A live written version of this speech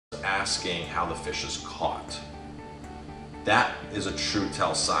asking how the fish is caught. That is a true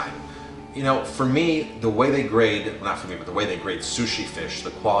tell sign. You know, for me, the way they grade, well, not for me, but the way they grade sushi fish, the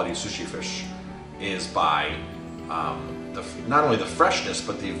quality of sushi fish, is by not only the freshness,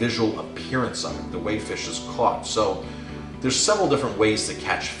 but the visual appearance of it, the way fish is caught. So there's several different ways to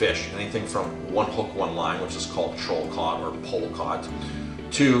catch fish, anything from one hook, one line, which is called troll caught or pole caught,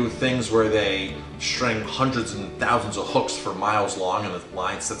 to things where they string hundreds and thousands of hooks for miles long and the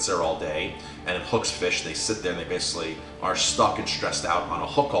line sits there all day and it hooks fish. They sit there and they basically are stuck and stressed out on a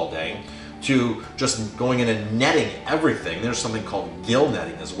hook all day, to just going in and netting everything. There's something called gill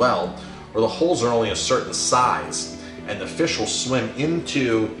netting as well, where the holes are only a certain size and the fish will swim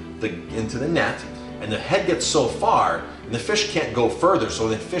into the net, and the head gets so far and the fish can't go further, so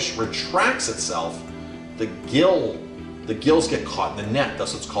when the fish retracts itself, the gills get caught in the net.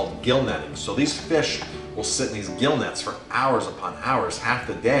 Thus it's called gill netting. So these fish will sit in these gill nets for hours upon hours, half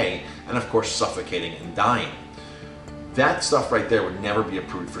the day, and of course suffocating and dying. That stuff right there would never be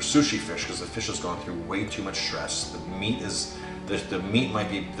approved for sushi fish, because the fish has gone through way too much stress. The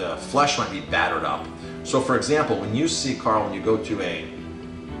flesh might be battered up. So for example, when you see, Carl, when you go to a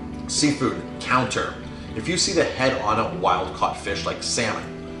seafood counter, if you see the head on a wild caught fish like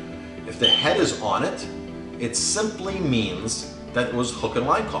salmon, if the head is on it, it simply means that it was hook and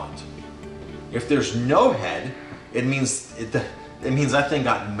line caught. If there's no head, it means that thing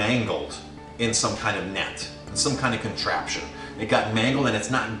got mangled in some kind of net, in some kind of contraption. It got mangled and it's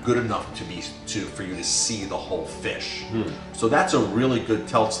not good enough for you to see the whole fish. So that's a really good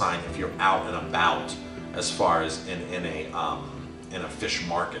tell sign if you're out and about, as far as in a fish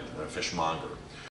market, a fishmonger.